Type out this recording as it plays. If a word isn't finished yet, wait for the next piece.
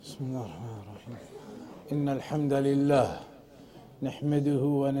بسم الله الرحمن الرحيم إن الحمد لله نحمده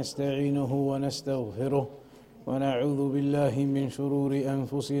ونستعينه ونستغفره ونعوذ بالله من شرور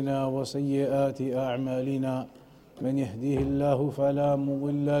أنفسنا وسيئات أعمالنا من يهده الله فلا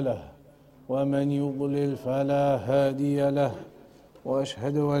مضل له ومن يضلل فلا هادي له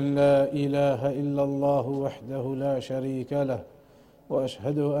وأشهد أن لا إله إلا الله وحده لا شريك له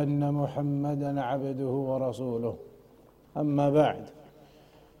وأشهد أن محمدا عبده ورسوله أما بعد.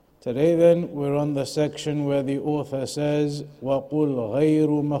 Today then we're on the section where the author says وَقُلْ غَيْرُ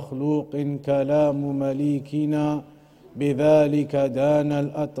مَخْلُوقٍ كَلَامُ مَلِيكِنَا بِذَلِكَ دَانَ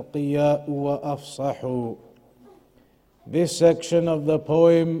الْأَتْقِيَاءُ وَأَفْصَحُوا. This section of the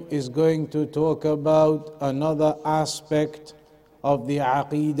poem is going to talk about another aspect of the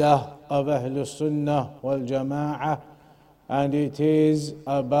Aqeedah of Ahlul Sunnah wal Jama'ah, and it is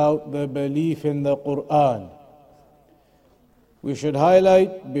about the belief in the Quran. We should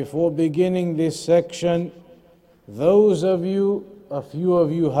highlight before beginning this section, those of you, a few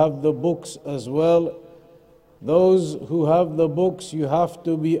of you have the books as well. Those who have the books, you have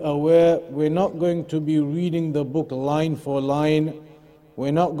to be aware, we're not going to be reading the book line for line.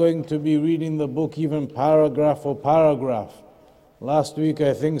 We're not going to be reading the book even paragraph for paragraph. Last week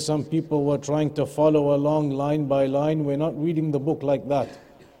I think some people were trying to follow along line by line. We're not reading the book like that.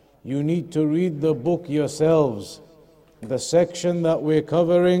 You need to read the book yourselves. The section that we're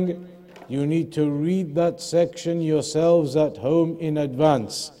covering, you need to read that section yourselves at home in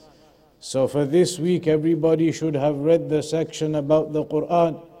advance. So for this week, everybody should have read the section about the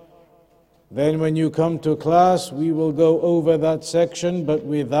Quran. Then when you come to class, we will go over that section, but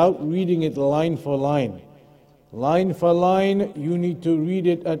without reading it line for line. Line for line, you need to read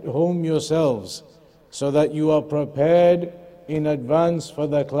it at home yourselves, so that you are prepared in advance for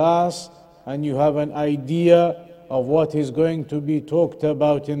the class, and you have an idea of what is going to be talked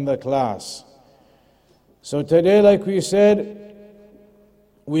about in the class. So today, like we said,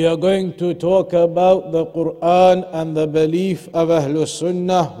 we are going to talk about the Quran and the belief of Ahlul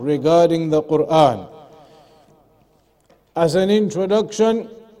Sunnah regarding the Quran. As an introduction,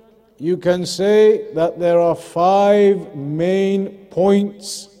 you can say that there are 5 main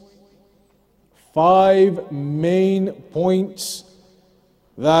points. 5 main points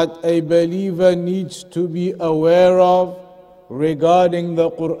that a believer needs to be aware of regarding the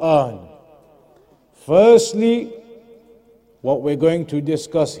Quran. Firstly, what we're going to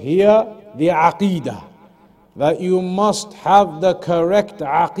discuss here, the Aqeedah. That you must have the correct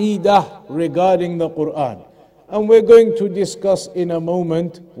Aqeedah regarding the Quran. And we're going to discuss in a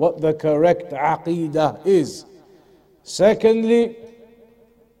moment what the correct Aqeedah is. Secondly,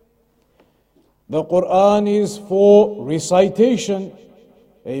 the Quran is for recitation.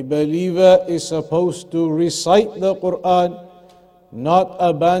 A believer is supposed to recite the Quran, not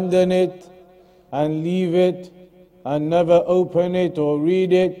abandon it and leave it and never open it or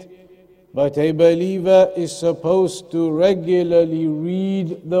read it. But a believer is supposed to regularly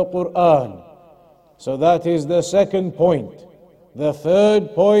read the Quran. So that is the second point. The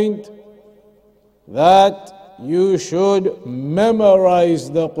third point, that you should memorize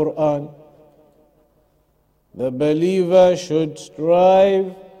the Quran. The believer should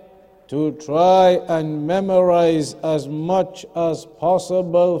strive to try and memorize as much as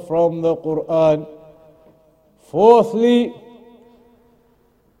possible from the Quran. Fourthly,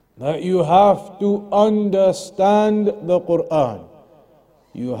 that you have to understand the Quran.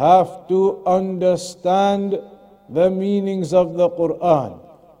 You have to understand the meanings of the Quran.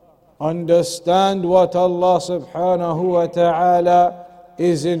 Understand what Allah subhanahu wa ta'ala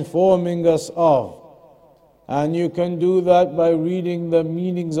is informing us of. And you can do that by reading the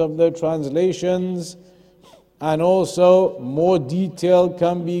meanings of the translations, and also more detail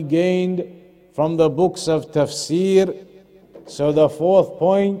can be gained from the books of tafsir. So the fourth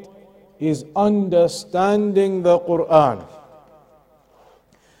point is understanding the Quran.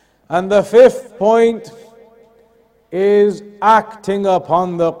 And the fifth point is acting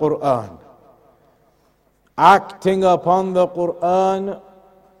upon the Quran. Acting upon the Quran,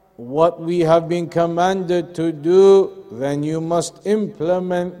 what we have been commanded to do, then you must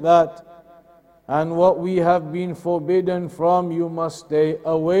implement that. And what we have been forbidden from, you must stay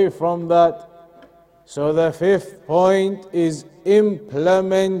away from that. So the fifth point is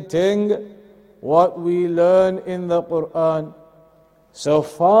implementing what we learn in the Quran. So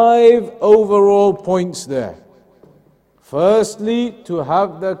 5 overall points there. Firstly, to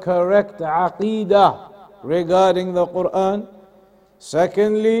have the correct Aqeedah regarding the Quran.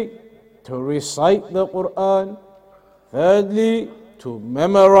 Secondly, to recite the Quran. Thirdly, to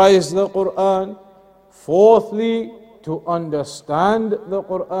memorize the Quran. Fourthly, to understand the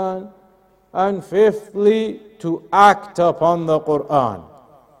Quran, and fifthly, to act upon the Quran.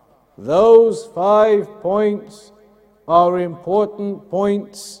 Those 5 points are important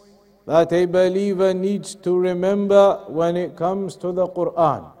points that a believer needs to remember when it comes to the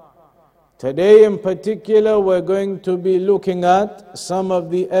Quran. Today in particular, we're going to be looking at some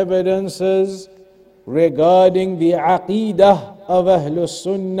of the evidences regarding the Aqeedah of Ahlul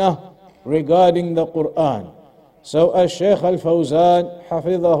Sunnah regarding the Quran. So Al-Shaykh Al-Fawzan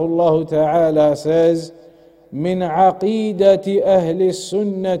Hafidhahullah Ta'ala says, من عقيدة أهل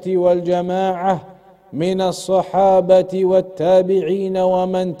السنة والجماعة من الصحابة والتابعين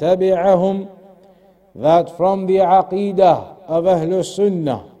ومن تبعهم, that from the Aqeedah of Ahlul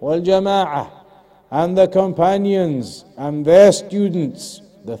Sunnah wal Jama'ah and the companions and their students,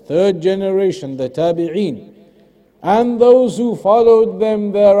 the third generation, the Tabi'een, and those who followed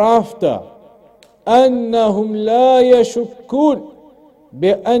them thereafter, أنهم لا يشكون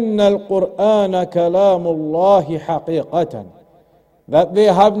بأن القرآن كلام الله حقيقة, that they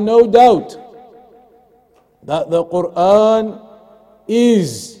have no doubt that the Quran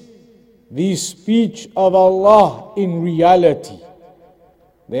is the speech of Allah in reality.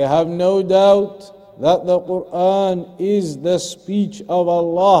 They have no doubt that the Quran is the speech of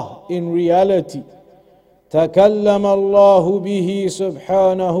Allah in reality. تكلم الله به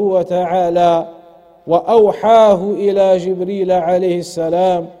سبحانه وتعالى وأوحاه إلى جبريل عليه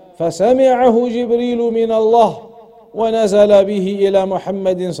السلام فسمعه جبريل من الله ونزل به إلى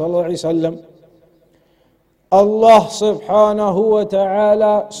محمد صلى الله عليه وسلم. Allah subhanahu wa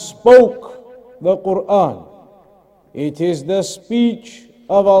ta'ala spoke the Quran. It is the speech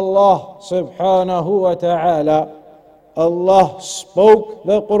of Allah subhanahu wa ta'ala. Allah spoke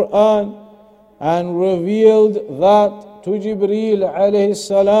the Quran and revealed that to Jibreel alayhi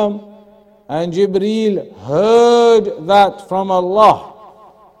salam, and Jibreel heard that from Allah.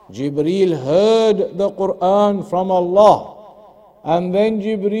 Jibreel heard the Quran from Allah. And then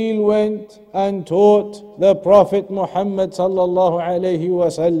Jibreel went and taught the Prophet Muhammad sallallahu alayhi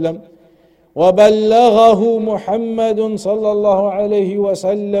wasallam. وَبَلَّغَهُ مُحَمَّدٌ صَلَّى اللَّهُ عَلَيْهِ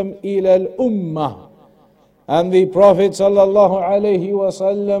وَسَلَّمْ إِلَى الْأُمَّةِ. And the Prophet sallallahu alayhi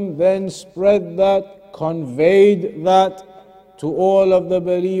wasallam then spread that, conveyed that to all of the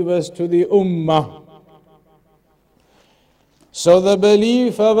believers, to the Ummah. So the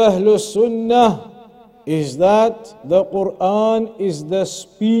belief of Ahlul Sunnah is that the Quran is the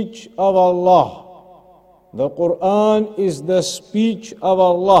speech of Allah. The Quran is the speech of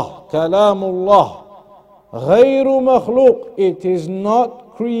Allah, Kalamullah. غير مخلوق, it is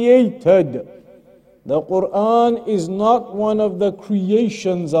not created. The Quran is not one of the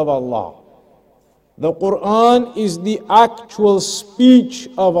creations of Allah. The Quran is the actual speech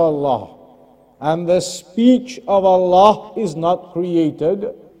of Allah. And the speech of Allah is not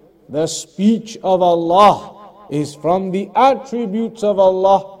created. The speech of Allah is from the attributes of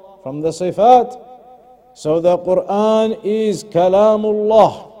Allah, from the sifat. So the Quran is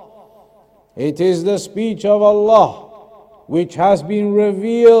Kalamullah. It is the speech of Allah, which has been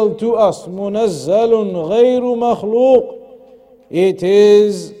revealed to us. Munazzalun ghayru makhluq. It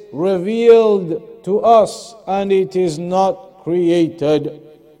is revealed to us and it is not created.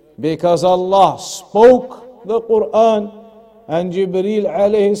 Because Allah spoke the Quran, and Jibreel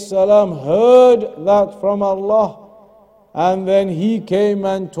alayhi salam heard that from Allah, and then he came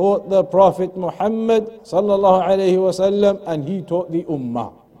and taught the Prophet Muhammad sallallahu alayhi wasallam, and he taught the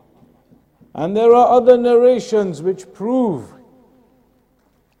Ummah. And there are other narrations which prove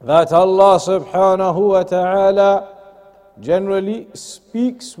that Allah subhanahu wa ta'ala generally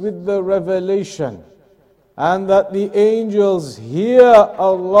speaks with the revelation, and that the angels hear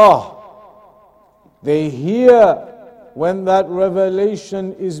Allah. They hear when that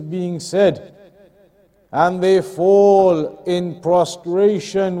revelation is being said, and they fall in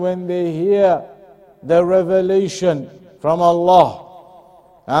prostration when they hear the revelation from Allah,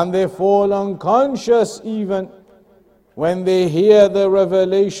 and they fall unconscious even when they hear the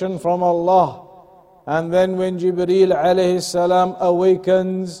revelation from Allah. And then when Jibreel alayhi salam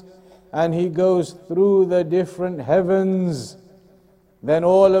awakens and he goes through the different heavens, then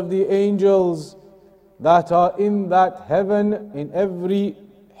all of the angels that are in that heaven, in every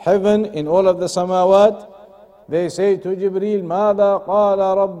heaven, in all of the samawat, they say to Jibreel, ماذا قال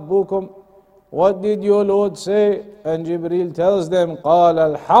ربكم? What did your Lord say? And Jibreel tells them, قال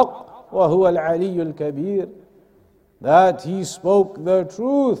الحق وهو العلي الكبير, that he spoke the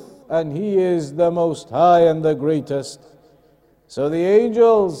truth and he is the most high and the greatest. So the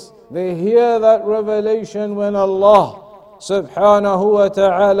angels, they hear that revelation when Allah subhanahu wa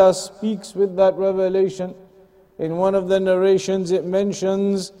ta'ala speaks with that revelation. In one of the narrations it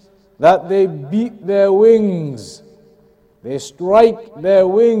mentions that they beat their wings, they strike their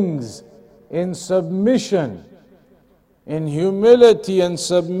wings in submission, in humility and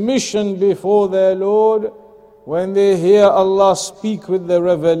submission before their Lord when they hear Allah speak with the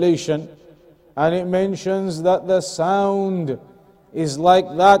revelation. And it mentions that the sound is like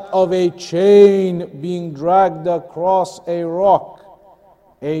that of a chain being dragged across a rock.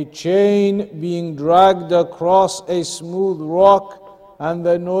 A chain being dragged across a smooth rock, and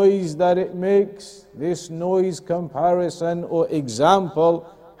the noise that it makes, this noise comparison or example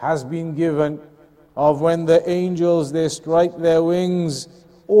has been given of when the angels they strike their wings,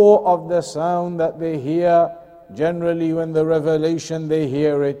 or of the sound that they hear. Generally when the revelation they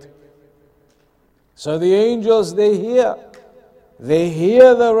hear it. So the angels they hear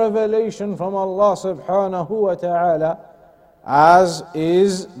the revelation from Allah subhanahu wa ta'ala, as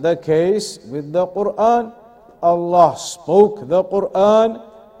is the case with the Quran. Allah spoke the Quran,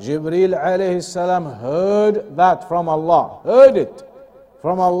 Jibreel alayhi salam heard that from Allah, heard it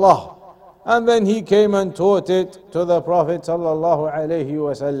from Allah, and then he came and taught it to the Prophet sallallahu alayhi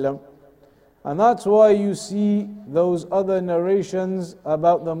wasallam. And that's why you see those other narrations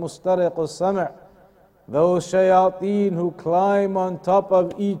about the mustariq al-sam', those shayateen who climb on top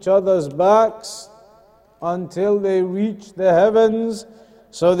of each other's backs until they reach the heavens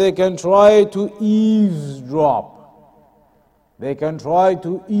so they can try to eavesdrop. They can try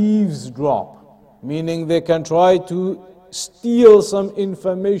to eavesdrop, meaning they can try to steal some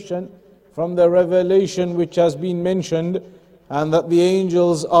information from the revelation which has been mentioned and that the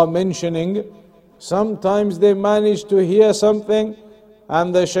angels are mentioning. Sometimes they manage to hear something,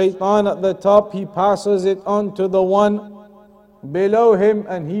 and the shaitan at the top, he passes it on to the one below him,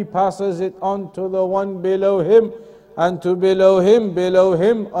 and he passes it on to the one below him, and to below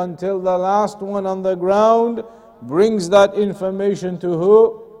him, until the last one on the ground brings that information to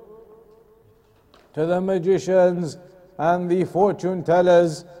who? To the magicians and the fortune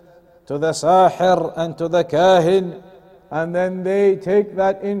tellers, to the sahir and to the kahin. And then they take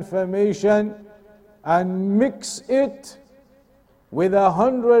that information and mix it with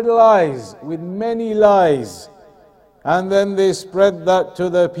 100 lies, with many lies. And then they spread that to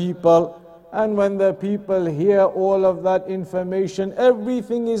the people. And when the people hear all of that information,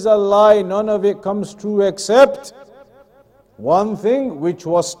 everything is a lie, none of it comes true except one thing which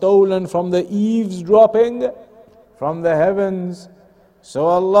was stolen from the eavesdropping from the heavens. So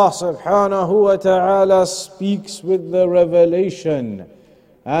Allah subhanahu wa ta'ala speaks with the revelation,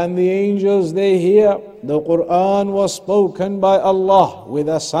 and the angels they hear. The Quran was spoken by Allah with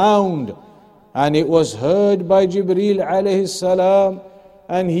a sound, and it was heard by Jibreel alayhi salam,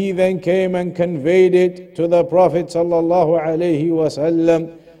 and he then came and conveyed it to the Prophet sallallahu alayhi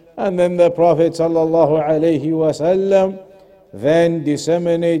wasallam, and then the Prophet sallallahu alayhi wasallam then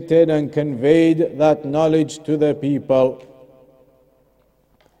disseminated and conveyed that knowledge to the people.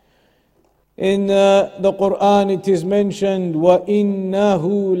 In the Quran it is mentioned, وَإِنَّهُ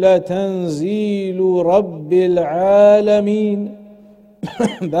لَتَنزِيلُ رَبِّ الْعَالَمِينَ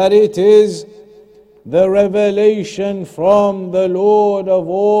that it is the revelation from the Lord of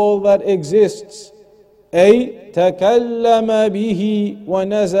all that exists. أي تكلم به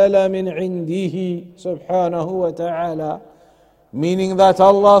ونزل من عنده سبحانه وتعالى, meaning that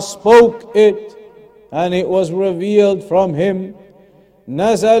Allah spoke it and it was revealed from Him.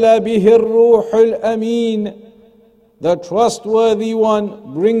 نزل به الروح الأمين, the trustworthy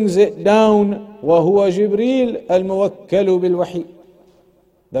one brings it down. وهو جبريل الموكل بالوحي,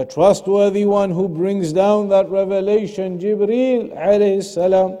 the trustworthy one who brings down that revelation, Jibreel alayhi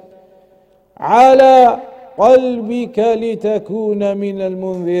salam. على قلبك لتكون من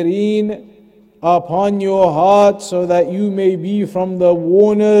المنذرين, upon your heart so that you may be from the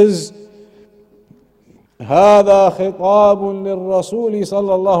warners. هذا خطاب للرسول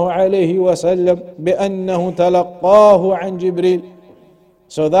صلى الله عليه وسلم بأنه تلقاه عن جبريل.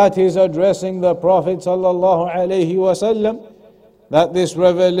 So that is addressing the Prophet صلى الله عليه وسلم, that this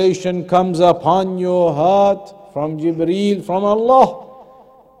revelation comes upon your heart from Jibreel, from Allah,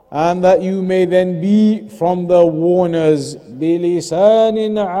 and that you may then be from the warners. بِلِسَانٍ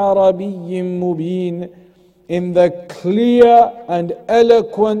عَرَبِيٍّ مُبِينٍ, in the clear and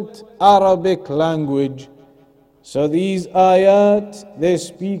eloquent Arabic language. So these ayat, they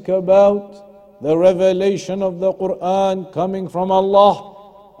speak about the revelation of the Quran coming from Allah.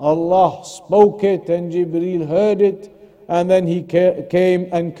 Allah spoke it and Jibreel heard it, and then he came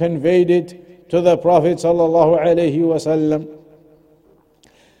and conveyed it to the Prophet sallallahu alaihi wasallam.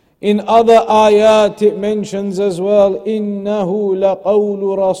 In other ayat it mentions as well, إِنَّهُ لَقَوْلُ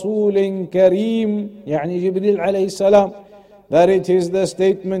رَسُولٍ كَرِيمٍ, يعني Jibreel alayhi salam, that it is the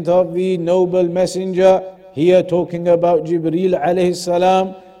statement of the noble messenger, here talking about Jibreel alayhi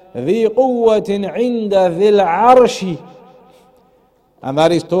salam, ذِي قُوَّةٍ عِنْدَ ذِي الْعَرْشِ, and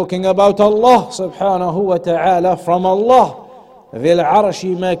that is talking about Allah subhanahu wa ta'ala, from Allah, ذِي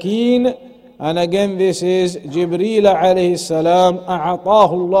الْعَرْشِ مَكِينٍ. And again, this is Jibreel alayhi salam,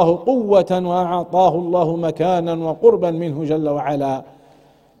 أعطاه الله قوة وأعطاه الله مكانا وقربا منه جل وعلا.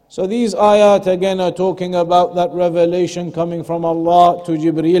 So these ayat again are talking about that revelation coming from Allah to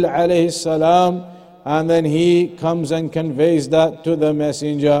Jibreel alayhi salam, and then he comes and conveys that to the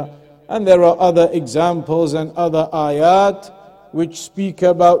messenger. And there are other examples and other ayat which speak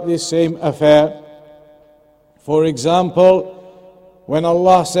about this same affair. For example, when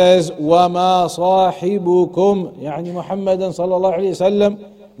Allah says, وَمَا صَاحِبُكُمْ, يعني Muhammadan sallallahu alayhi wa sallam,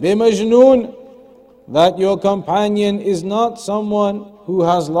 بِمَجْنُونَ, that your companion is not someone who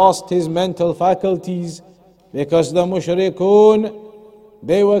has lost his mental faculties, because the mushrikun,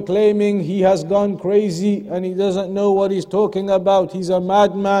 they were claiming he has gone crazy and he doesn't know what he's talking about, he's a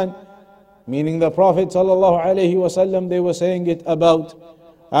madman, meaning the Prophet sallallahu alayhi wa sallam, they were saying it about.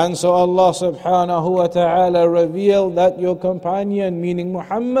 And so Allah subhanahu wa ta'ala revealed that your companion, meaning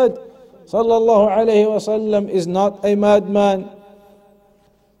Muhammad sallallahu alayhi wa sallam, is not a madman.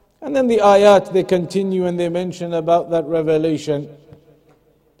 And then the ayat, they continue and they mention about that revelation.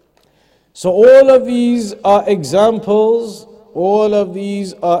 So all of these are examples, in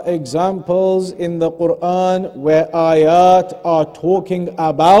the Quran where ayat are talking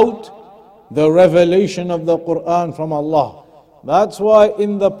about the revelation of the Quran from Allah. That's why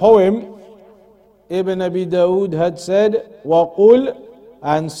in the poem, Ibn Abi Dawood had said, وَقُلْ,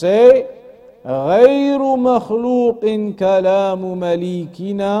 and say, غَيْرُ مَخْلُوقٍ كَلَامُ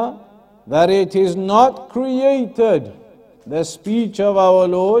مَلِيكِنَا, that it is not created, the speech of our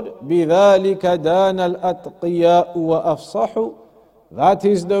Lord, بِذَلِكَ دَانَ الْأَتْقِيَاءُ وَأَفْصَحُ, that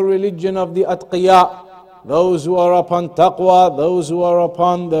is the religion of the atqiya, those who are upon taqwa, those who are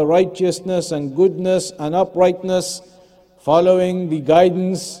upon the righteousness and goodness and uprightness, following the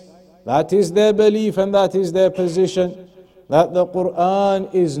guidance. That is their belief and that is their position, that the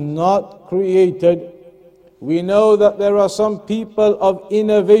Quran is not created. We know that there are some people of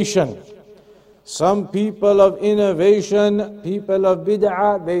innovation. Some people of innovation, people of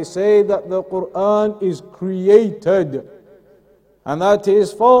bid'ah, they say that the Quran is created. And that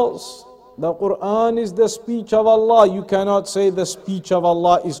is false. The Quran is the speech of Allah. You cannot say the speech of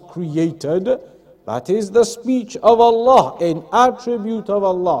Allah is created. That is the speech of Allah, an attribute of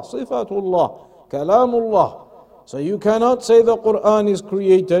Allah, sifatullah, kalamullah. So you cannot say the Quran is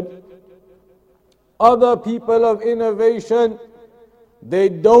created. Other people of innovation, they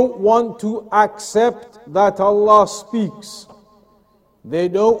don't want to accept that Allah speaks. They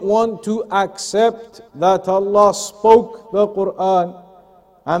don't want to accept that Allah spoke the Quran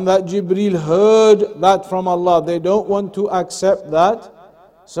and that Jibreel heard that from Allah. They don't want to accept that.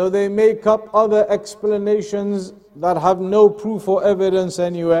 So they make up other explanations that have no proof or evidence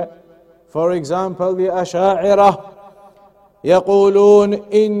anywhere. For example, the Asha'ira يقولون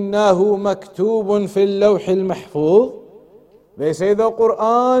إنه مكتوب في اللوح المحفوظ. They say the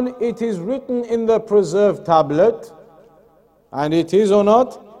Quran, it is written in the preserved tablet. And it is or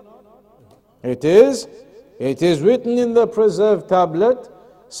not? It is. It is written in the preserved tablet.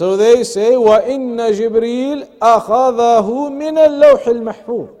 So they say, وَإِنَّ جِبْرِيلَ أَخَذَهُ مِنَ اللَّوْحِ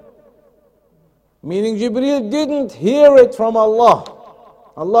الْمَحْفُوظِ. Meaning Jibreel didn't hear it from Allah.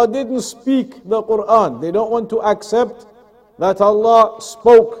 Allah didn't speak the Quran. They don't want to accept that Allah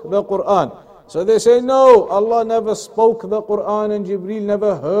spoke the Quran. So they say, no, Allah never spoke the Quran and Jibreel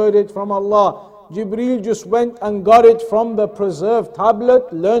never heard it from Allah. Jibreel just went and got it from the preserved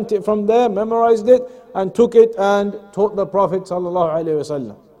tablet, learnt it from there, memorized it, and took it and taught the Prophet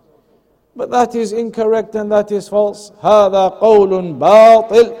ﷺ. But that is incorrect and that is false. هذا قول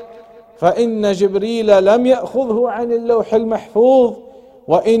باطل فإن جبريل لم يأخذه عن اللوح المحفوظ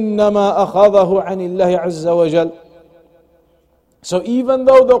وإنما أخذه عن الله عز وجل. So even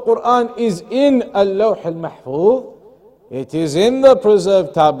though the Quran is in al-Lawh al-Mahfuz, it is in the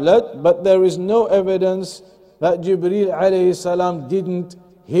preserved tablet, but there is no evidence that Jibreel alayhi salam didn't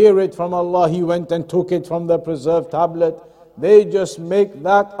hear it from Allah. He went and took it from the preserved tablet. They just make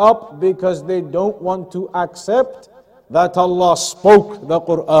that up because they don't want to accept that Allah spoke the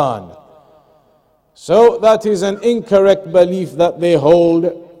Quran. So that is an incorrect belief that they hold,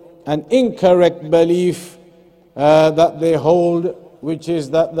 an incorrect belief that they hold, which is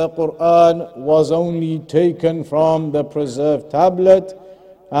that the Quran was only taken from the preserved tablet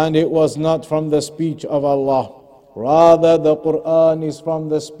and it was not from the speech of Allah. Rather, the Quran is from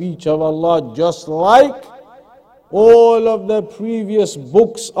the speech of Allah, just like all of the previous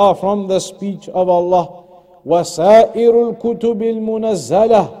books are from the speech of Allah. وَسَائِرُ الْكُتُبِ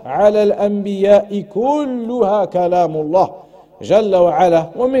الْمُنَزَّلَةِ عَلَى الْأَنْبِيَاءِ كُلُّهَا كَلَامُ اللَّهِ جَلَّ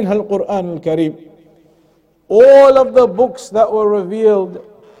وَعَلَى وَمِنْهَا الْقُرْآنُ الْكَرِيمُ. All of the books that were revealed,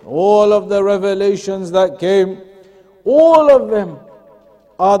 all of the revelations that came, all of them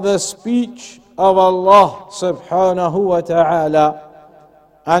are the speech of Allah subhanahu wa ta'ala.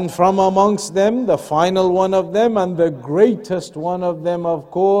 And from amongst them, the final one of them and the greatest one of them,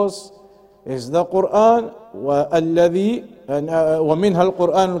 of course, is the Quran. وَمِنْهَا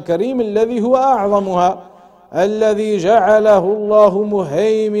الْقُرْآنُ الْكَرِيمُ الَّذِي هُوَ أَعْظَمُهَا الَّذِي جَعَلَهُ اللَّهُ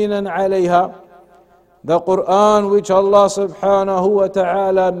مُهَيْمِنًا عَلَيْهَا. The Quran which Allah subhanahu wa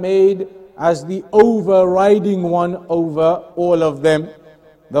ta'ala made as the overriding one over all of them.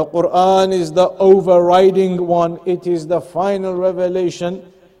 The Quran is the overriding one. It is the final revelation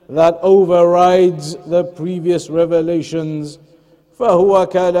that overrides the previous revelations. فهو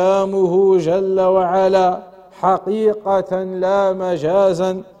كلامه جل وعلا حقيقة لا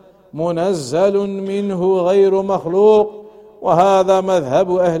مجازا منزل منه غير مخلوق. وهذا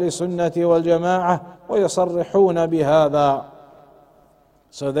مذهب أهل السنة والجماعة ويصرحون بهذا.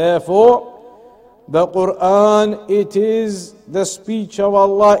 So therefore, the Quran, it is the speech of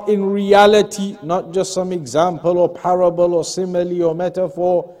Allah in reality, not just some example or parable or simile or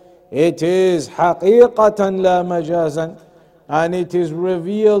metaphor. It is حقيقة لا مجازا, and it is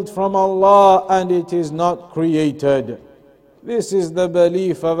revealed from Allah and it is not created. This is the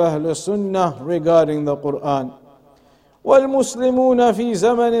belief of Ahlul Sunnah regarding the Quran. والمسلمون في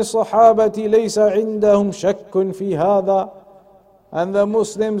زمن الصحابة ليس عندهم شك في هذا. And the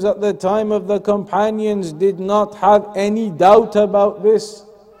Muslims at the time of the companions did not have any doubt about this.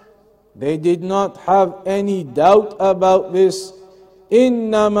 They did not have any doubt about this.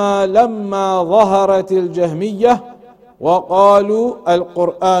 إنما لما ظهرت الجهمية وقالوا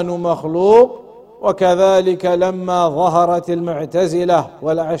القرآن مخلوق وكذلك لما ظهرت المعتزلة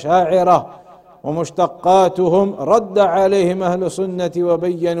والأشاعرة ومشتقاتهم رد عليهم أهل السنة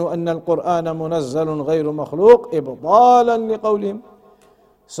وبينوا أن القرآن منزل غير مخلوق إبطالا لقولهم.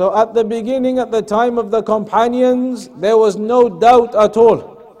 So at the beginning, at the time of the companions, there was no doubt at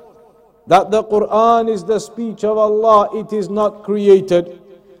all that the Quran is the speech of Allah, it is not created.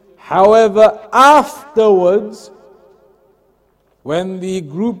 However, afterwards, when the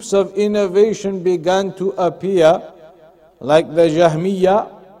groups of innovation began to appear, like the Jahmiyyah,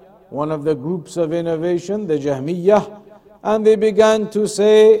 one of the groups of innovation, the Jahmiyyah, and they began to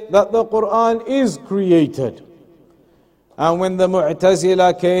say that the Quran is created. And when the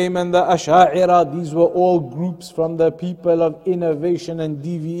Mu'tazila came and the Asha'ira, these were all groups from the people of innovation and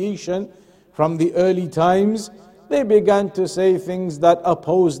deviation from the early times, they began to say things that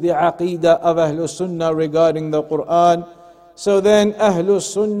oppose the Aqidah of Ahlul Sunnah regarding the Quran. So then Ahlul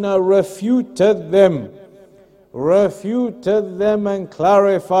Sunnah refuted them and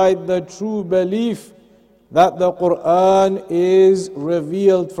clarified the true belief that the Quran is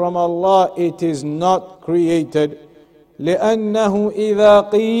revealed from Allah, it is not created. لأنه إذا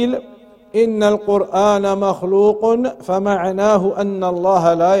قيل إن القرآن مخلوق فمعناه أن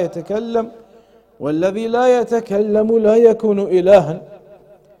الله لا يتكلم والذي لا يتكلم لا يكون إلها.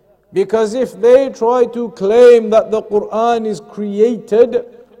 Because if they try to claim that the Quran is created,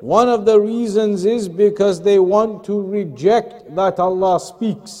 one of the reasons is because they want to reject that Allah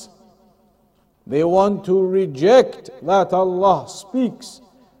speaks. They want to reject that Allah speaks.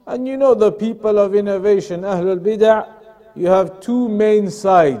 And you know the people of innovation, Ahlul Bid'ah, you have two main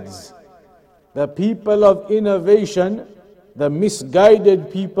sides. The people of innovation, the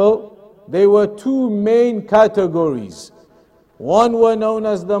misguided people, they were two main categories. One were known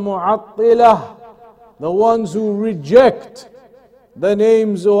as the Mu'attilah, the ones who reject the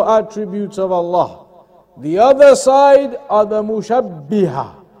names or attributes of Allah. The other side are the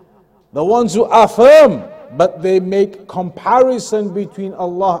Mushabbiha, the ones who affirm, but they make comparison between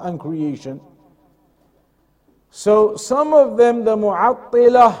Allah and creation. So some of them, the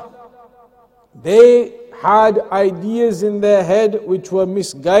Mu'attilah, they had ideas in their head which were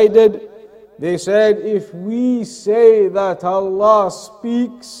misguided. They said, if we say that Allah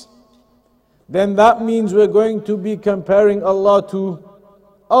speaks, then that means we're going to be comparing Allah to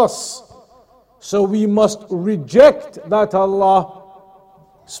us. So we must reject that Allah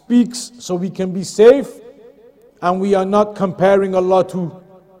speaks so we can be safe, and we are not comparing Allah to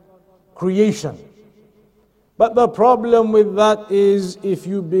creation. But the problem with that is if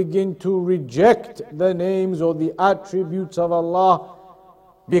you begin to reject the names or the attributes of Allah,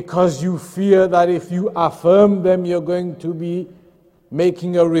 because you fear that if you affirm them, you're going to be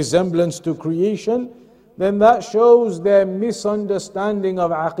making a resemblance to creation, then that shows their misunderstanding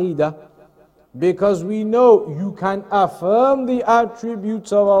of Aqeedah. Because we know you can affirm the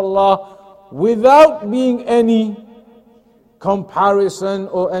attributes of Allah without being any comparison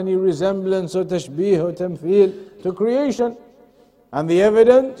or any resemblance or tashbih or tamthil to creation. And the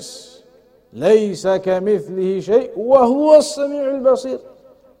evidence, لَيْسَ كَمِثْلِهِ شَيْءٍ وَهُوَ السَّمِيعُ الْبَصِيرُ,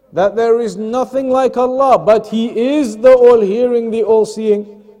 that there is nothing like Allah, but He is the all-hearing, the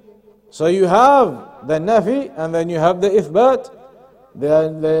all-seeing. So you have the nafi and then you have the ithbat.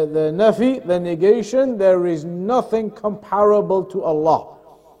 The nafi, the negation, there is nothing comparable to Allah.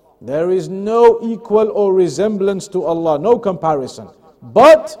 There is no equal or resemblance to Allah, no comparison.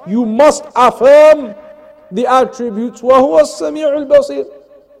 But you must affirm the attributes. وَهُوَ السَّمِيعُ الْبَصِيرُ,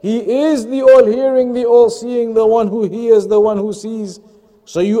 He is the all-hearing, the all-seeing, the one who hears, the one who sees.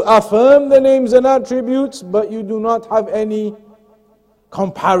 So you affirm the names and attributes, but you do not have any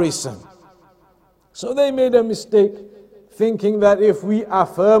comparison. So they made a mistake, thinking that if we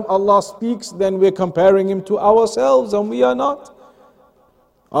affirm Allah speaks, then we're comparing Him to ourselves, and we are not.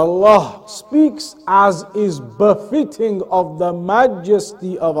 Allah speaks as is befitting of the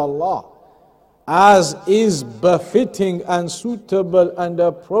majesty of Allah, as is befitting and suitable and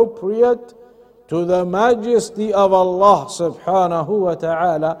appropriate to the majesty of Allah subhanahu wa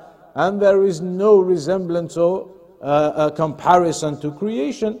ta'ala, and there is no resemblance or a comparison to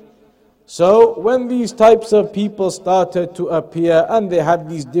creation. So when these types of people started to appear and they had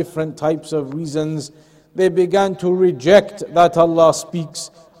these different types of reasons, they began to reject that Allah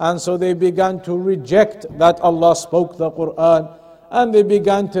speaks, and so they began to reject that Allah spoke the Quran, and they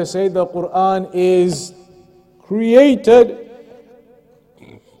began to say the Quran is created.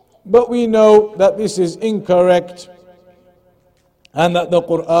 But we know that this is incorrect, and that the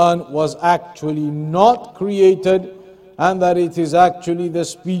Quran was actually not created, and that it is actually the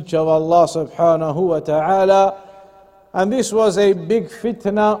speech of Allah subhanahu wa ta'ala. And this was a big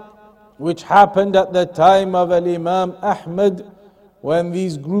fitna which happened at the time of Imam Ahmad, when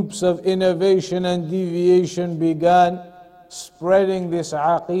these groups of innovation and deviation began spreading this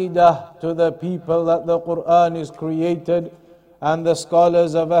aqeedah to the people that the Quran is created. And the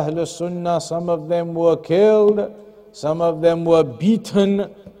scholars of Ahlul Sunnah, some of them were killed, some of them were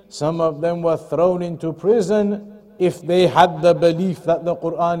beaten, some of them were thrown into prison if they had the belief that the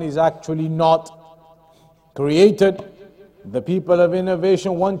Quran is actually not created. The people of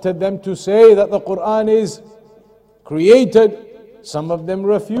innovation wanted them to say that the Quran is created. Some of them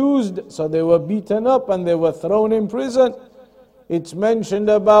refused, so they were beaten up and they were thrown in prison. It's mentioned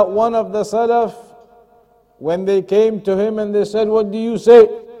about one of the Salaf, when they came to him and they said, "What do you say?"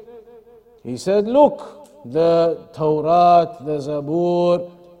 He said, "Look, the Torah, the Zabur,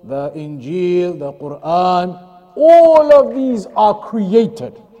 the Injil, the Quran, all of these are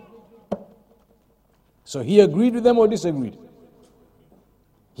created." So he agreed with them or disagreed?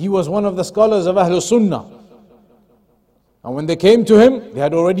 He was one of the scholars of Ahlul Sunnah. And when they came to him, they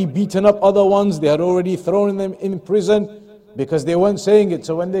had already beaten up other ones, they had already thrown them in prison because they weren't saying it.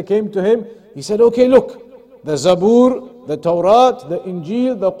 So when they came to him, he said, "Okay, look, the Zabur, the Torah, the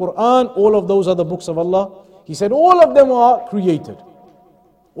Injil, the Quran, all of those are the books of Allah." He said, "All of them are created.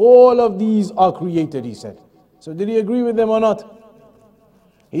 All of these are created," he said. So did he agree with them or not?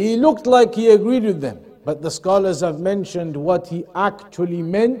 He looked like he agreed with them, but the scholars have mentioned what he actually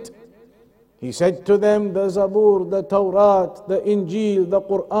meant. He said to them, the Zabur, the Torah, the Injil, the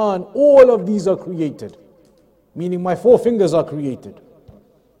Quran, all of these are created. Meaning my 4 fingers are created.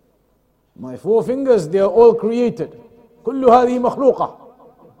 My 4 fingers, they are all created. كل هذه مخلوقة.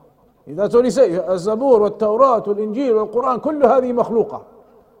 That's what he said. الزبور والتوراة والإنجيل والقرآن كل هذه مخلوقة.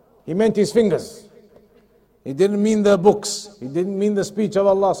 He meant his fingers. He didn't mean the books. He didn't mean the speech of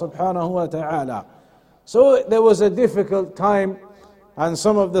Allah subhanahu wa ta'ala. So there was a difficult time, and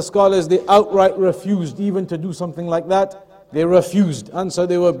some of the scholars, they outright refused even to do something like that. They refused, and so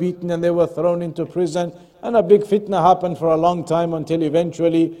they were beaten and they were thrown into prison, and a big fitna happened for a long time until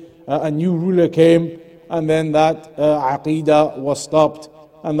eventually a new ruler came, and then that aqeedah was stopped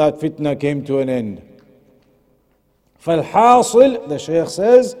and that fitna came to an end. فالحاصل, the Shaykh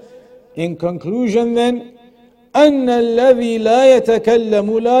says, in conclusion then, أن الذي لا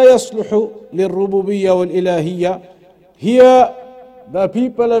يتكلم لا يصلح للربوبية والإلهية. Here the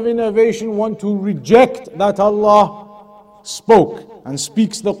people of innovation want to reject that Allah spoke and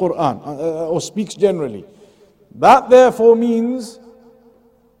speaks the Quran or speaks generally. That therefore means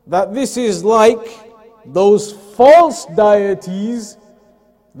that this is like those false deities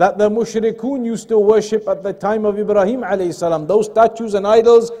that the mushrikun used to worship at the time of Ibrahim alayhi salam. Those statues and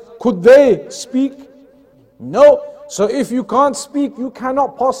idols, could they speak? No. So if you can't speak, you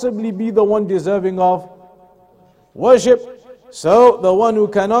cannot possibly be the one deserving of worship. So the one who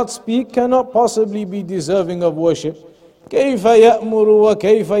cannot speak cannot possibly be deserving of worship. كيف يأمر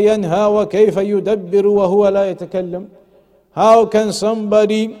وكيف ينهى وكيف يدبر وهو لا يتكلم. How can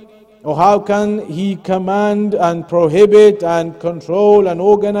somebody, or how can he command and prohibit and control and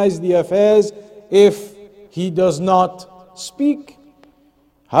organize the affairs if he does not speak?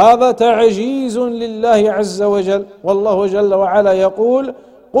 هذا تعجيز لله عز وجل والله جل وعلا يقول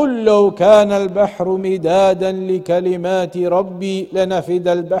قل لو كان البحر مدادا لكلمات ربي لنفد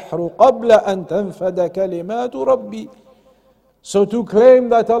البحر قبل أن تنفد كلمات ربي. So to claim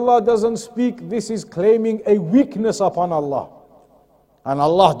that Allah doesn't speak, this is claiming a weakness upon Allah. And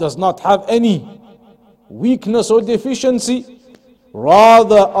Allah does not have any weakness or deficiency.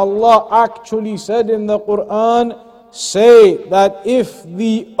 Rather, Allah actually said in the Quran, say that if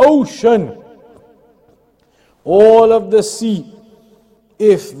the ocean, all of the sea,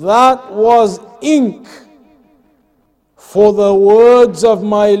 if that was ink for the words of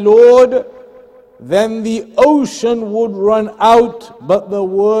my Lord, then the ocean would run out, but the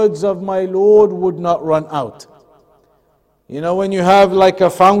words of my Lord would not run out. You know, when you have like a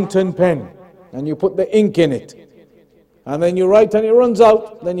fountain pen and you put the ink in it, and then you write and it runs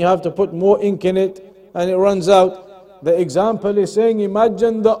out, then you have to put more ink in it and it runs out. The example is saying,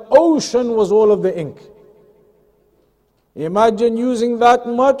 imagine the ocean was all of the ink. Imagine using that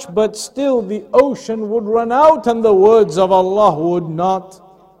much, but still the ocean would run out and the words of Allah would not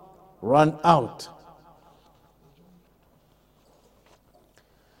run out.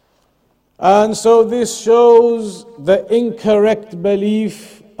 And so this shows the incorrect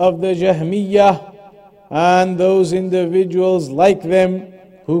belief of the Jahmiyyah and those individuals like them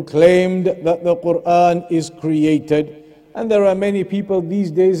who claimed that the Quran is created. And there are many people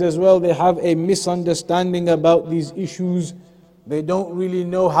these days as well, they have a misunderstanding about these issues. They don't really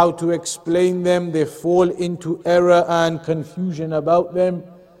know how to explain them. They fall into error and confusion about them.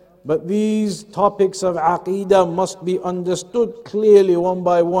 But these topics of Aqeedah must be understood clearly one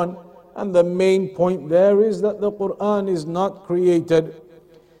by one. And the main point there is that the Quran is not created.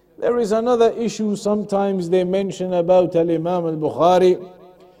 There is another issue sometimes they mention about Al-Imam Al-Bukhari,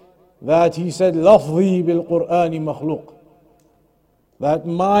 that he said, لَفْظِي بِالْقُرْآنِ مَخْلُوقٍ. That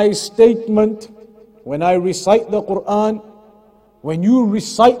my statement, when I recite the Quran, when you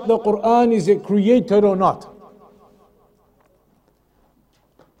recite the Quran, is it created or not?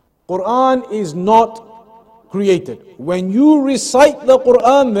 Quran is not created. When you recite the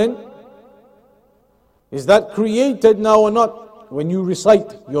Quran, then, is that created now or not? When you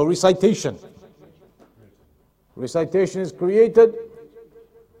recite, your recitation. Recitation is created.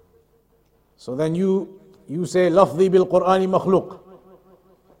 So then you say, لَفْظِي بِالْقُرْآنِ مَخْلُوقٍ.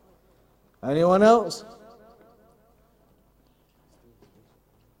 Anyone else?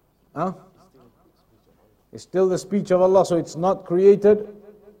 Huh? It's still the speech of Allah, so it's not created.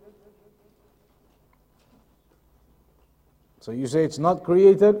 So you say it's not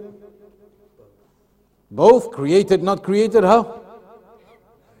created? Both? Created, not created? How?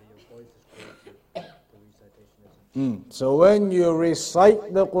 So when you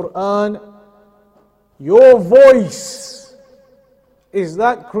recite the Quran, your voice, is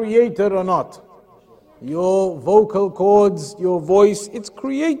that created or not? Your vocal cords, your voice, it's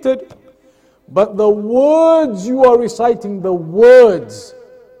created. But the words you are reciting, the words,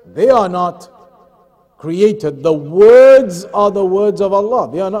 they are not created. The words are the words of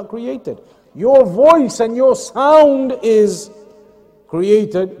Allah. They are not created. Your voice and your sound is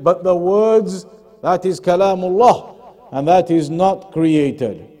created, but the words, that is kalamullah, and that is not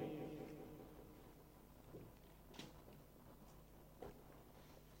created.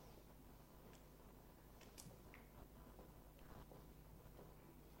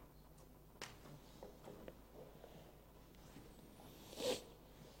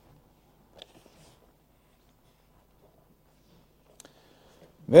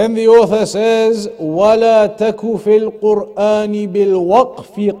 Then the author says, وَلَا تَكُ فِي الْقُرْآنِ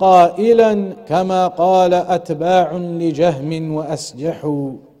بِالْوَقْفِ قَائِلًا كَمَا قَالَ أَتْبَاعٌ لِجَهْمٍ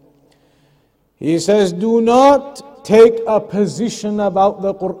وَأَسْجَحُ. He says, do not take a position about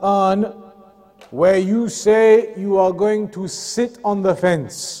the Quran where you say you are going to sit on the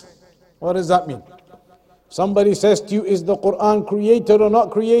fence. What does that mean? Somebody says to you, is the Quran created or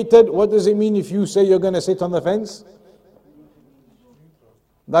not created? What does it mean if you say you're going to sit on the fence?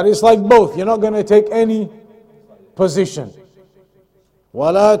 That is like both. You're not going to take any position.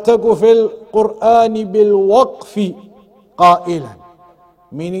 وَلَا تَكُ فِي الْقُرْآنِ بِالْوَقْفِ قَائِلًا.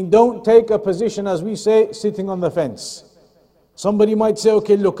 Meaning, don't take a position, as we say, sitting on the fence. Somebody might say,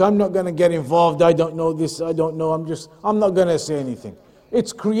 okay, look, I'm not going to get involved. I don't know this. I don't know. I'm not going to say anything.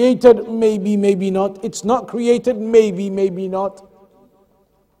 It's created, maybe, maybe not. It's not created, maybe, maybe not.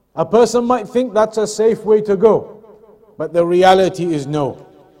 A person might think that's a safe way to go. But the reality is no.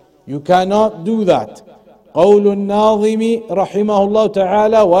 You cannot do that. قول الناظم رحمه الله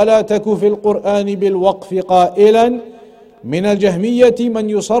تعالى ولا تك في القرآن بالوقف قائلا من الجهمية من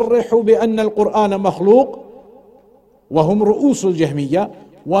يصرح بأن القرآن مخلوق وهم رؤوس الجهمية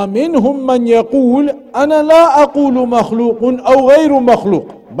ومنهم من يقول أنا لا أقول مخلوق أو غير مخلوق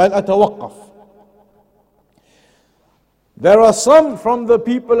بل أتوقف. There are some from the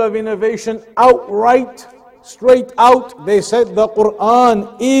people of innovation outright, straight out, they said the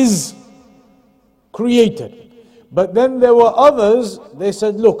Quran is created. But then there were others, they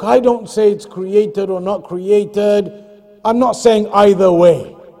said, look, I don't say it's created or not created. I'm not saying either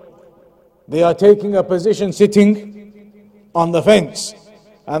way. They are taking a position sitting on the fence.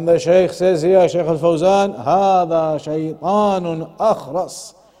 And the Shaykh says here, Shaykh al-Fawzan, هذا شيطان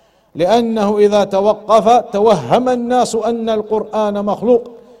أخرس لأنه إذا توقف توهم الناس أن القرآن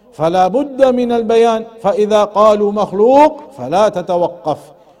مخلوق فلا بد من البيان فإذا قالوا مخلوق فلا تتوقف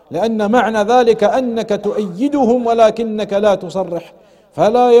لأن معنى ذلك أنك تؤيدهم ولكنك لا تصرح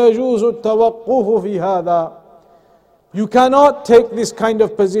فلا يجوز التوقف في هذا. You cannot take this kind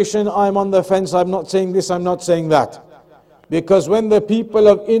of position, I'm on the fence, I'm not saying this, I'm not saying that. Because when the people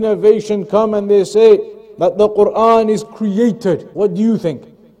of innovation come and they say that the Quran is created, what do you think?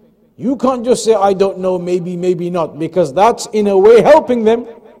 You can't just say, I don't know, maybe, maybe not, because that's in a way helping them.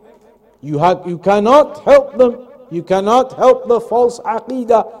 You cannot help them. You cannot help the false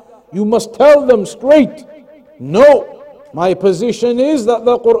aqidah. You must tell them straight, no, my position is that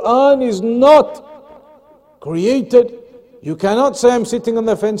the Quran is not created. You cannot say, I'm sitting on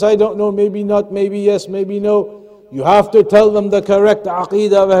the fence, I don't know, maybe not, maybe yes, maybe no. You have to tell them the correct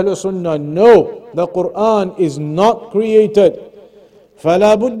aqidah of Ahlul Sunnah. No, the Quran is not created.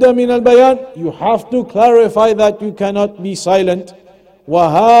 فَلَا بُدَّ مِنَ الْبَيَانِ. You have to clarify that, you cannot be silent.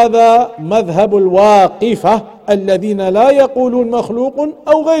 وهذا مذهب الواقفة الذين لا يقولون مخلوق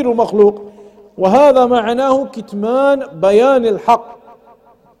أو غير مخلوق وهذا معناه كتمان بيان الحق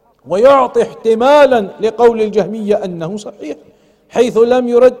ويعطي احتمالا لقول الجهمية أنه صحيح حيث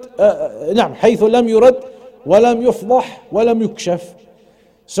لم يرد ولم يفضح ولم يكشف.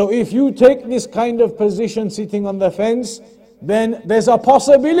 So if you take this kind of position sitting on the fence, then there's a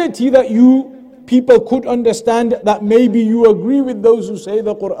possibility that people could understand that maybe you agree with those who say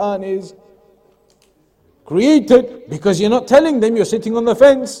the Quran is created, because you're not telling them, you're sitting on the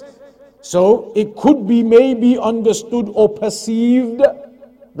fence. So it could be maybe understood or perceived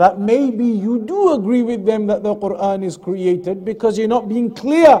that maybe you do agree with them that the Quran is created, because you're not being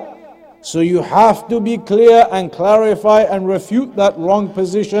clear. So you have to be clear and clarify and refute that wrong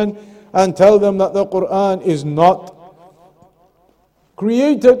position and tell them that the Quran is not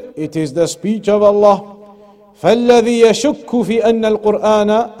created. It is the speech of Allah. فالذي يشك في أن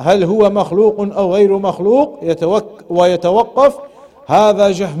القرآن هل هو مخلوق أو غير مخلوق ويتوقف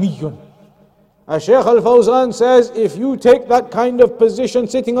هذا جهمي. Shaykh al-Fawzan says, if you take that kind of position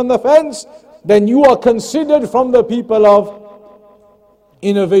sitting on the fence, then you are considered from the people of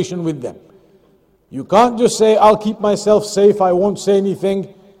innovation with them. You can't just say, I'll keep myself safe, I won't say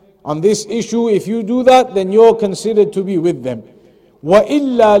anything on this issue. If you do that, then you're considered to be with them.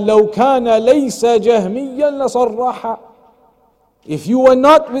 وَإِلَّا لَوْ كَانَ لَيْسَ جَهْمِيًّا لَصَرَّحَ. If you were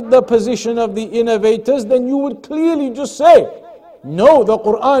not with the position of the innovators, then you would clearly just say, no, the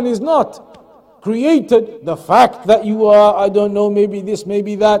Quran is not created. The fact that you are, I don't know, maybe this,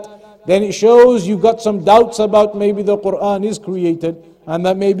 maybe that, then it shows you got some doubts about maybe the Quran is created and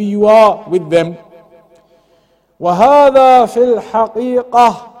that maybe you are with them. وَهَذَا فِي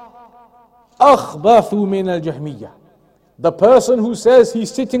الْحَقِيقَةِ أَخْبَثُ مِنَ الْجَهْمِيَّةِ. The person who says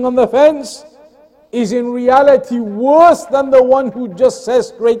he's sitting on the fence is in reality worse than the one who just says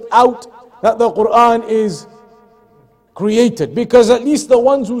straight out that the Quran is created. Because at least the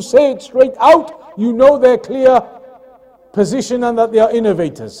ones who say it straight out, you know their clear position and that they are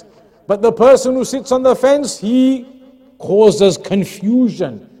innovators. But the person who sits on the fence, he causes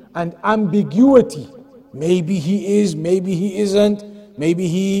confusion and ambiguity. Maybe he is, maybe he isn't. Maybe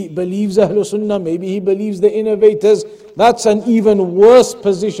he believes Ahlul Sunnah, maybe he believes the innovators. That's an even worse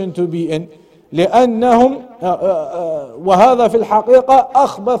position to be in. لأنهم وهذا في الحقيقة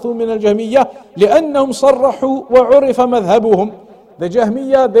أخبث من الجهمية لأنهم صرحوا وعرف مذهبهم. The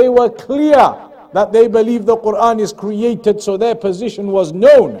Jahmiyyah, they were clear that they believe the Quran is created, so their position was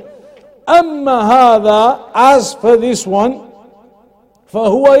known. أما هذا, as for this one,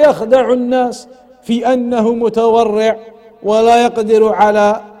 فهو يخدع الناس في أنه متورع ولا يقدر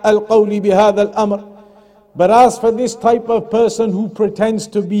على القول بهذا الأمر. But as for this type of person who pretends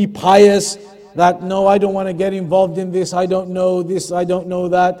to be pious, that no, I don't want to get involved in this, I don't know this, I don't know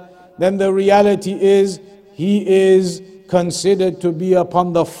that, then the reality is he is considered to be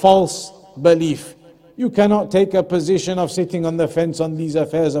upon the false belief. You cannot take a position of sitting on the fence on these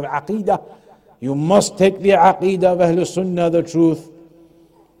affairs of Aqidah. You must take the Aqidah of Ahlul Sunnah, the truth.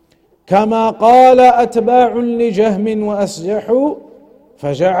 كما قال أتباع لجهم وأسجحوا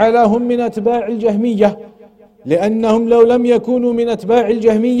فجعلهم من أتباع الجهمية لأنهم لو لم يكونوا من أتباع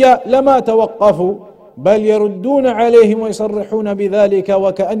الجهمية لما توقفوا بل يردون عليهم ويصرحون بذلك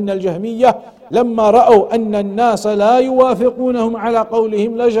وكأن الجهمية لما رأوا أن الناس لا يوافقونهم على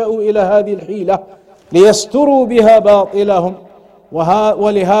قولهم لجأوا إلى هذه الحيلة ليستروا بها باطلهم.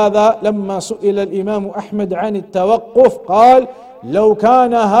 ولهذا لما سئل الإمام أحمد عن التوقف قال لو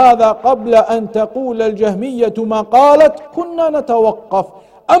كان هذا قبل أن تقول الجهمية ما قالت كنا نتوقف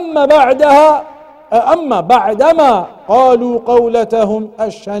أما بعدما قالوا قولتهم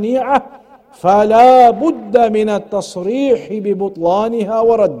الشنيعة فلا بد من التصريح ببطلانها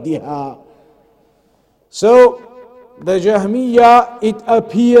وردها. So the Jahmiyyah, it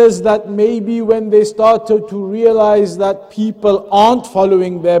appears that maybe when they started to realize that people aren't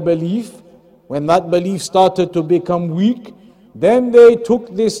following their belief, when that belief started to become weak, then they took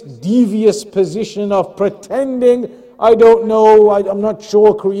this devious position of pretending, I don't know, I'm not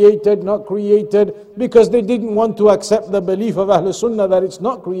sure, created, not created, because they didn't want to accept the belief of Ahlul Sunnah that it's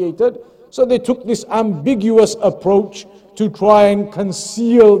not created. So they took this ambiguous approach to try and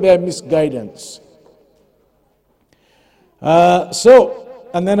conceal their misguidance.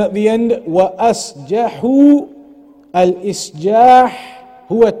 And then at the end, وَأَسْجَحُوا الْإِسْجَاحُ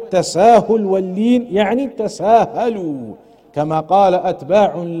هو التساهل واللين يعني تساهلوا كما قال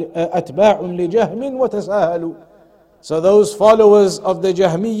أتباع لجهم وتساهلوا. So those followers of the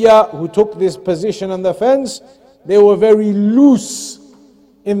Jahmiyyah who took this position on the fence, they were very loose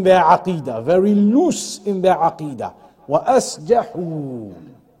in their aqidah, very loose in their aqidah. وَأَسْجَحُوا.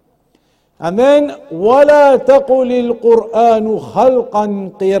 And then وَلَا تَقُلِ الْقُرْآنُ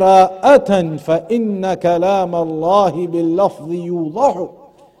خَلْقًا قِرَاءَةً فَإِنَّ كَلَامَ اللَّهِ بِاللَّفْظِ يُوضَحُ.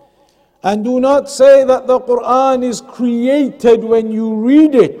 And do not say that the Qur'an is created when you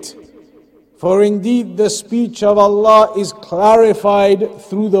read it, for indeed the speech of Allah is clarified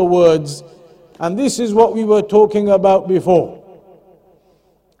through the words. And this is what we were talking about before,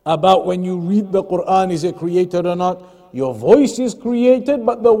 about when you read the Qur'an, is it created or not? Your voice is created,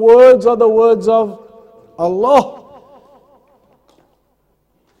 but the words are the words of Allah.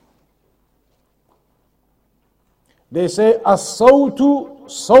 They say, الصوت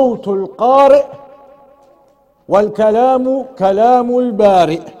صوت القارئ والكلام كلام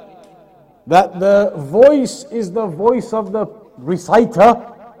البارئ. That the voice is the voice of the reciter,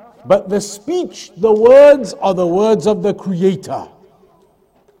 but the speech, the words are the words of the creator.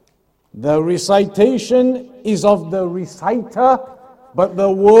 The recitation is of the reciter, but the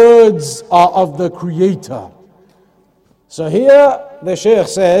words are of the creator. So here the Shaykh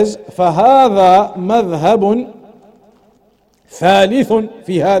says, فَهَذَا مَذْهَبٌ ثالث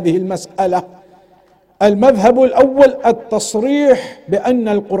في هذه المسألة. المذهب الأول التصريح بأن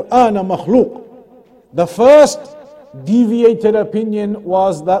القرآن مخلوق. The first deviated opinion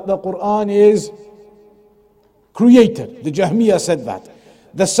was that the Quran is created. The Jahmiyyah said that.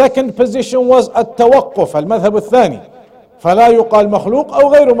 The second position was التوقف, المذهب الثاني. فلا يقال مخلوق أو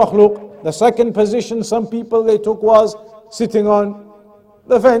غير مخلوق. The second position some people they took was sitting on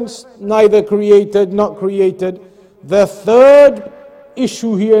the fence, neither created, not created. The third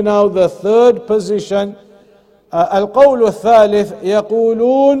issue here now, the third position, القول الثالث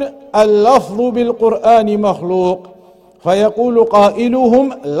يقولون اللفظ بالقرآن مخلوق فيقول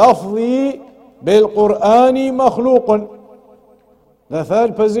قائلهم لفظي بالقرآن مخلوق. The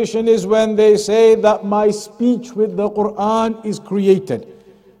third position is when they say that my speech with the Quran is created.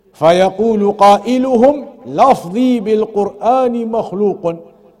 فيقول قائلهم لفظي بالقرآن مخلوق.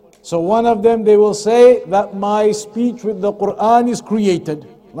 So one of them, they will say that my speech with the Quran is created,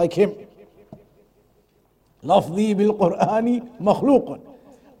 like him. لفظي بالقرآن مخلوق.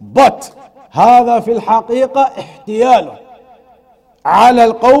 But هذا في الحقيقة احتيال على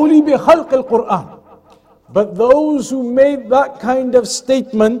القول بخلق القرآن. But those who made that kind of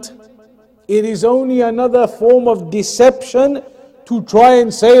statement, it is only another form of deception to try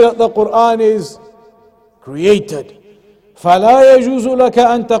and say that the Quran is created. فلا يجوز لك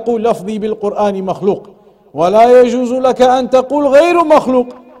أن تقول لفظي بالقرآن مخلوق ولا يجوز لك أن تقول غير مخلوق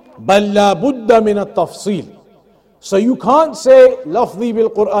بل لا بد من التفصيل. So you can't say lafzi bil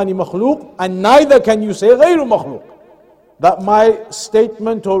Qur'ani makhluq, and neither can you say ghayru makhluq. That my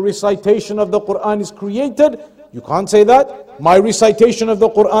statement or recitation of the Qur'an is created, you can't say that. My recitation of the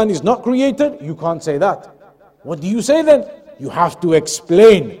Qur'an is not created, you can't say that. What do you say then? You have to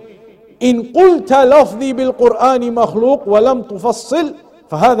explain. إن قلت لفظي بالقرآن مخلوق ولم تفصل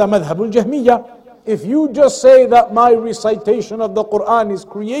فهذا مذهب الجهمية. If you just say that my recitation of the Qur'an is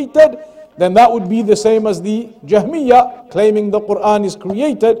created, then that would be the same as the Jahmiyyah claiming the Qur'an is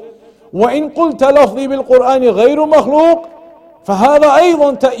created. وإن قلت لفظي بالقرآن غير مخلوق فهذا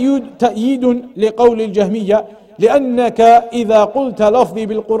أيضا تأييد لقول الجهمية، لأنك إذا قلت لفظي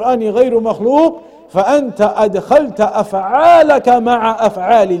بالقرآن غير مخلوق فأنت أدخلت أفعالك مع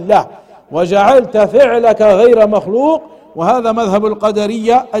أفعال الله وجعلت فعلك غير مخلوق، وهذا مذهب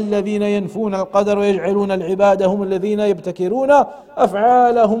القدرية الذين ينفون القدر ويجعلون العباد هم الذين يبتكرون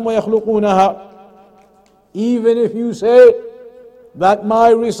أفعالهم ويخلقونها. Even if you say that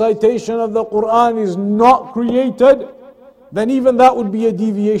my recitation of the Quran is not created, then even that would be a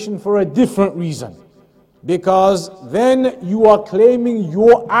deviation for a different reason. Because then you are claiming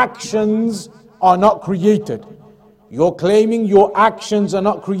your actions are not created. You're claiming your actions are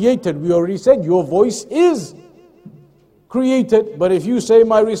not created. We already said your voice is created. But if you say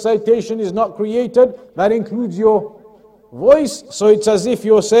my recitation is not created, that includes your voice. So it's as if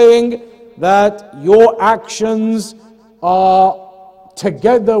you're saying that your actions are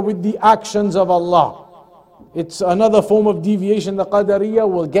together with the actions of Allah. It's another form of deviation, the Qadariyah.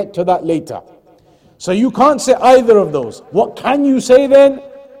 We'll get to that later. So you can't say either of those. What can you say then?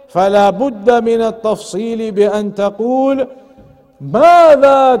 فلا بد من التفصيل بأن تقول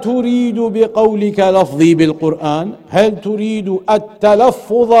ماذا تريد بقولك لفظي بالقرآن؟ هل تريد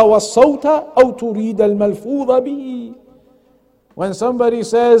التلفظ والصوت أو تريد الملفوظ به؟ When somebody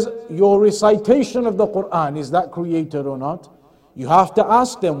says your recitation of the Quran, is that created or not? You have to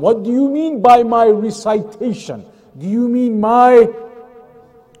ask them, what do you mean by my recitation? Do you mean my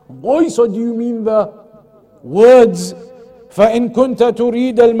voice or do you mean the words? فإن كنت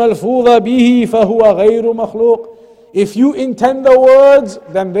تريد الملفوظ به فهو غير مخلوق. If you intend the words,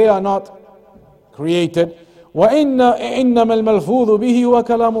 then they are not created. وإنما الملفوظ به هو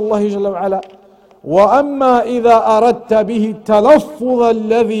كلام الله جل وعلا. وأما إذا أردت به التلفظ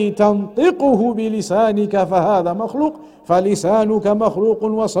الذي تنطقه بلسانك فهذا مخلوق، فلسانك مخلوق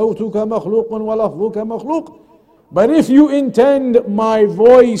وصوتك مخلوق ولفظك مخلوق. But if you intend my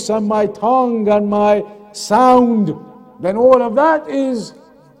voice and my tongue and my sound, then all of that is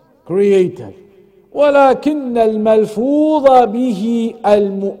created. ولكن الملفوظ به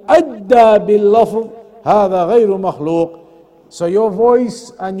المؤدى باللفظ هذا غير مخلوق. So your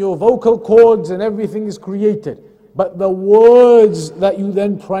voice and your vocal cords and everything is created. But the words that you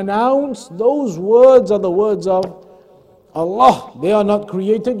then pronounce, those words are the words of Allah. They are not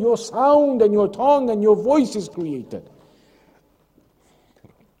created. Your sound and your tongue and your voice is created.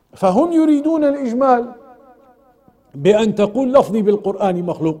 فهم يريدون الإجمال بأن تقول لفظي بالقرآن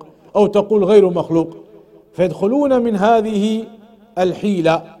مخلوق أو تقول غير مخلوق فيدخلون من هذه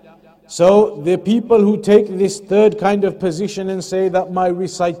الحيلة. So the people who take this third kind of position and say that my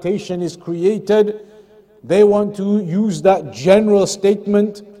recitation is created, they want to use that general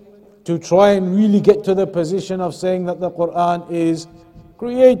statement to try and really get to the position of saying that the Quran is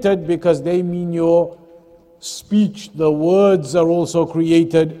created, because they mean your speech, the words are also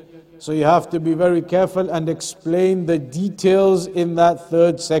created. So you have to be very careful and explain the details in that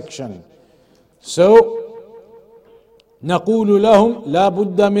third section. So نقول لهم لا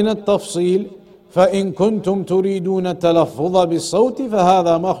بد من التفصيل فإن كنتم تريدون التلفظ بالصوت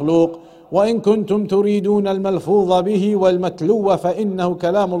فهذا مخلوق وإن كنتم تريدون الملفوظ به والمتلو فإنه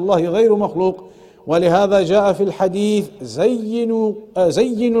كلام الله غير مخلوق. ولهذا جاء في الحديث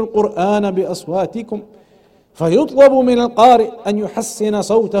زينوا القرآن بأصواتكم، فيطلب من القارئ أن يحسن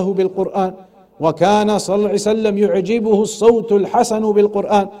صوته بالقرآن. وكان صلى الله عليه وسلم يعجبه الصوت الحسن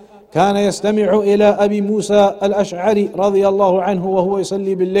بالقرآن. كان يستمع إلى أبي موسى الأشعري رضي الله عنه وهو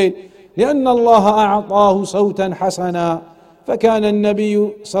يصلي بالليل لأن الله أعطاه صوتا حسنا، فكان النبي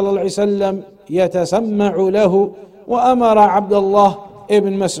صلى الله عليه وسلم يتسمع له. وأمر عبد الله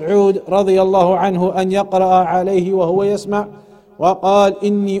ابن مسعود رضي الله عنه أن يقرأ عليه وهو يسمع، وقال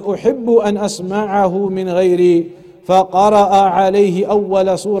إني أحب أن أسمعه من غيري، فقرأ عليه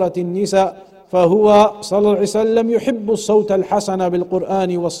أول سورة النساء. فهو صلى الله عليه وسلم يحب الصوت الحسن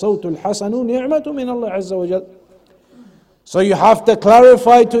بالقرآن والصوت الحسن نعمة من الله عز وجل. So you have to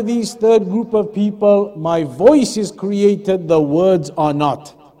clarify to these third group of people, my voice is created, the words are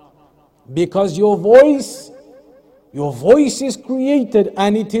not. Because your voice is created,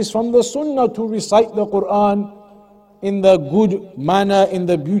 and it is from the sunnah to recite the Quran in the good manner, in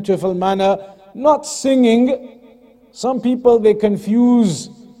the beautiful manner, not singing. Some people, they confuse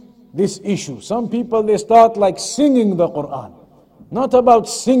this issue. Some people, they start like singing the Quran. Not about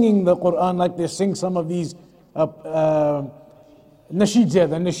singing the Quran like they sing some of these nasheeds here,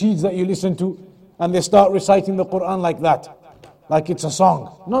 the nasheeds that you listen to, and they start reciting the Quran like that, like it's a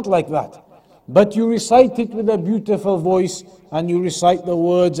song. Not like that. But you recite it with a beautiful voice, and you recite the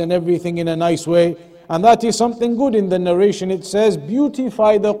words and everything in a nice way. And that is something good. In the narration it says,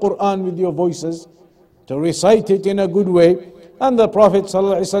 beautify the Quran with your voices, to recite it in a good way. And the Prophet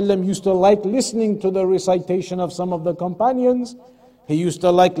ﷺ used to like listening to the recitation of some of the companions. He used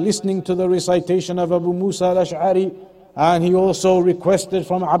to like listening to the recitation of Abu Musa al-Ash'ari, and he also requested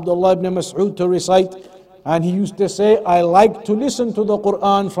from Abdullah ibn Mas'ud to recite. And he used to say, I like to listen to the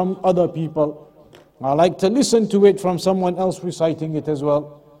Quran from other people. I like to listen to it from someone else reciting it as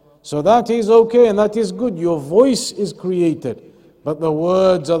well. So that is okay and that is good. Your voice is created, but the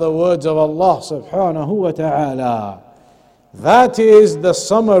words are the words of Allah subhanahu wa ta'ala. That is the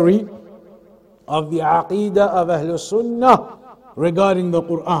summary of the Aqeedah of Ahlul Sunnah regarding the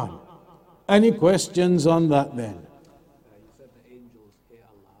Quran. Any questions on that then? You said the angels hear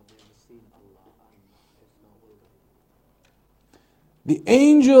Allah. Have they ever seen Allah? And if not, will they? The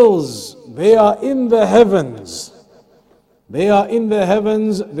angels, they are in the heavens. They are in the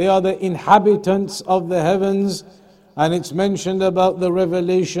heavens. They are the inhabitants of the heavens. And it's mentioned about the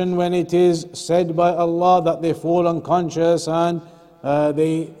revelation when it is said by Allah that they fall unconscious and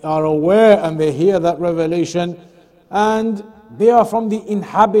they are aware and they hear that revelation. And they are from the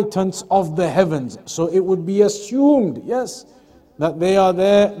inhabitants of the heavens. So it would be assumed, yes, that they are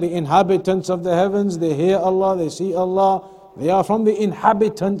there, the inhabitants of the heavens. They hear Allah, they see Allah. They are from the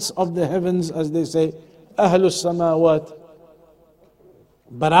inhabitants of the heavens, as they say, Ahlus Samawat.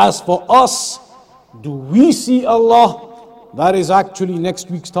 But as for us, do we see Allah? That is actually next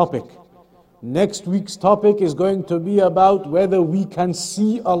week's topic. Next week's topic is going to be about whether we can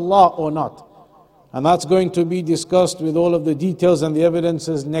see Allah or not. And that's going to be discussed with all of the details and the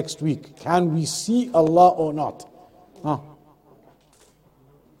evidences next week. Can we see Allah or not? Huh?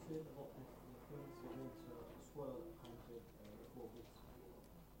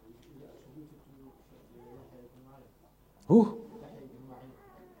 Who?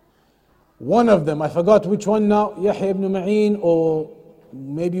 One of them, I forgot which one now, Yahya ibn Ma'in or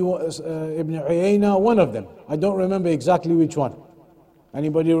maybe Ibn Uyayna, one of them. I don't remember exactly which one.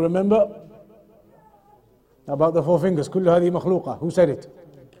 Anybody remember? About the four fingers, كل هذه مخلوقة. Who said it?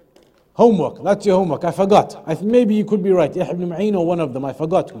 Homework, that's your homework. I forgot. Maybe you could be right, Yahya ibn Ma'in or one of them, I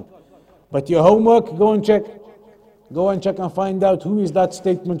forgot who. But your homework, go and check. Go and check and find out who is that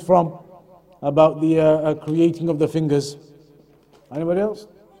statement from about the creating of the fingers. Anybody else?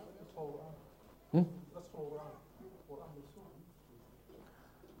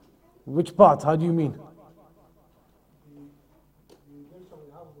 Which part? How do you mean?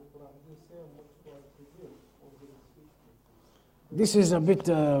 This is a bit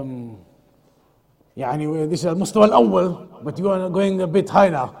يعني this is المستوى الأول, but you are going a bit high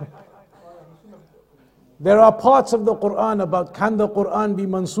now. There are parts of the Quran about can the Quran be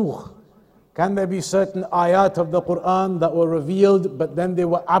mansukh? Can there be certain ayat of the Quran that were revealed but then they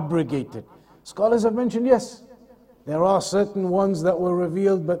were abrogated? Scholars have mentioned yes. There are certain ones that were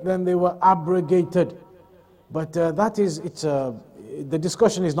revealed but then they were abrogated. But that is, the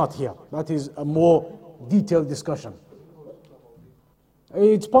discussion is not here. That is a more detailed discussion.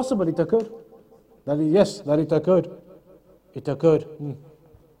 It's possible it occurred. Yes, that it occurred. It occurred.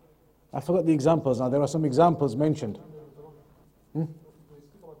 I forgot the examples now. There are some examples mentioned.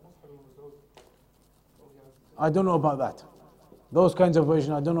 I don't know about that. Those kinds of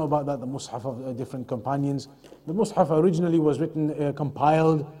versions, I don't know about that. The Mus'haf of different companions. The Mus'haf originally was written,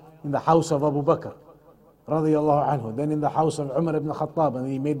 compiled in the house of Abu Bakr, radiyallahu anhu. Then in the house of Umar ibn Khattab, and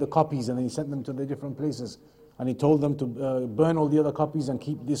he made the copies and then he sent them to the different places. And he told them to burn all the other copies and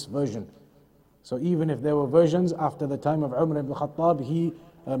keep this version. So even if there were versions after the time of Umar ibn Khattab, he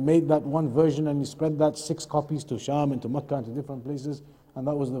made that one version and he spread that 6 copies to Sham and to Mecca and to different places. And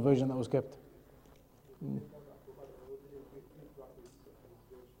that was the version that was kept.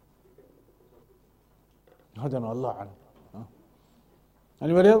 I don't know, Allah.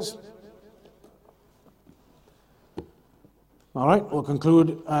 Anybody else? All right, we'll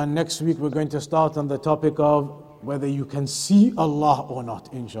conclude. And next week we're going to start on the topic of whether you can see Allah or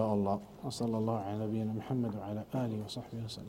not, inshaAllah. وصلى الله على نبينا محمد وعلى آله وصحبه وسلم.